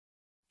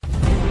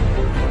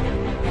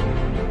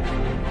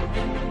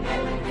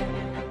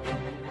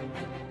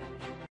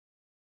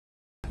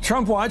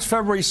Trump Watch,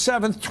 February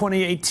 7th,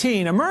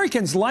 2018.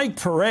 Americans like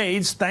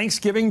parades,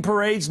 Thanksgiving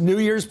parades, New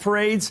Year's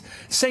parades,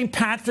 St.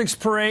 Patrick's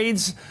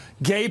parades,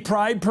 gay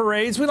pride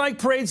parades. We like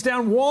parades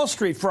down Wall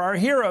Street for our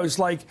heroes,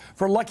 like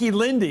for Lucky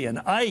Lindy and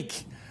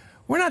Ike.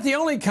 We're not the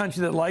only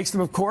country that likes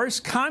them, of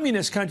course.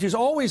 Communist countries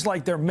always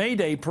like their May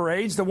Day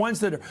parades. The ones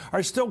that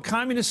are still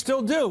communist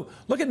still do.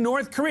 Look at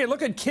North Korea.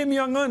 Look at Kim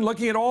Jong-un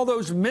looking at all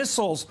those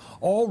missiles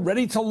all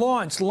ready to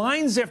launch.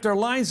 Lines after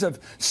lines of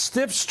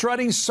stiff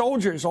strutting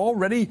soldiers all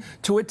ready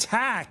to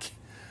attack.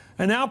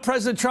 And now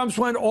President Trump's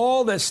won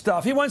all this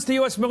stuff. He wants the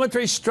U.S.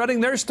 military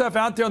strutting their stuff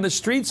out there on the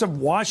streets of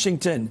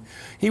Washington.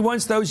 He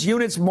wants those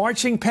units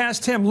marching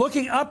past him,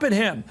 looking up at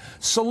him,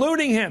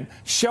 saluting him,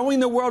 showing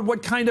the world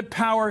what kind of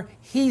power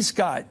he's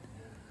got.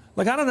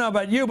 Look, I don't know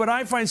about you, but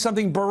I find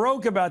something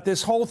Baroque about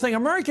this whole thing.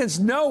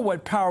 Americans know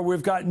what power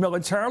we've got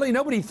militarily.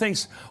 Nobody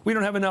thinks we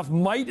don't have enough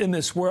might in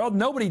this world.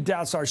 Nobody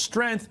doubts our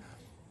strength.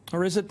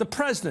 Or is it the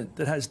president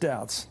that has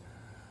doubts?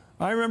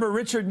 I remember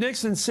Richard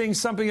Nixon seeing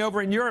something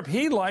over in Europe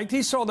he liked.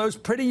 He saw those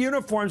pretty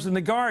uniforms and the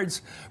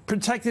guards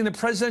protecting the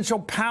presidential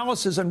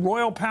palaces and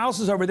royal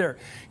palaces over there.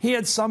 He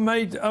had some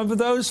made of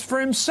those for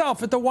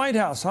himself at the White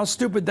House. How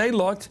stupid they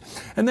looked.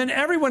 And then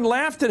everyone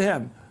laughed at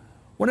him.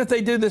 What if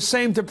they do the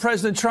same to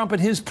President Trump at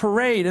his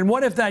parade? And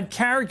what if that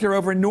character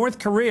over in North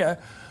Korea,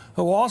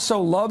 who also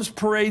loves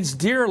parades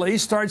dearly,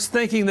 starts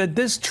thinking that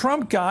this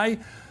Trump guy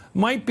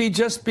might be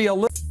just be a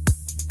little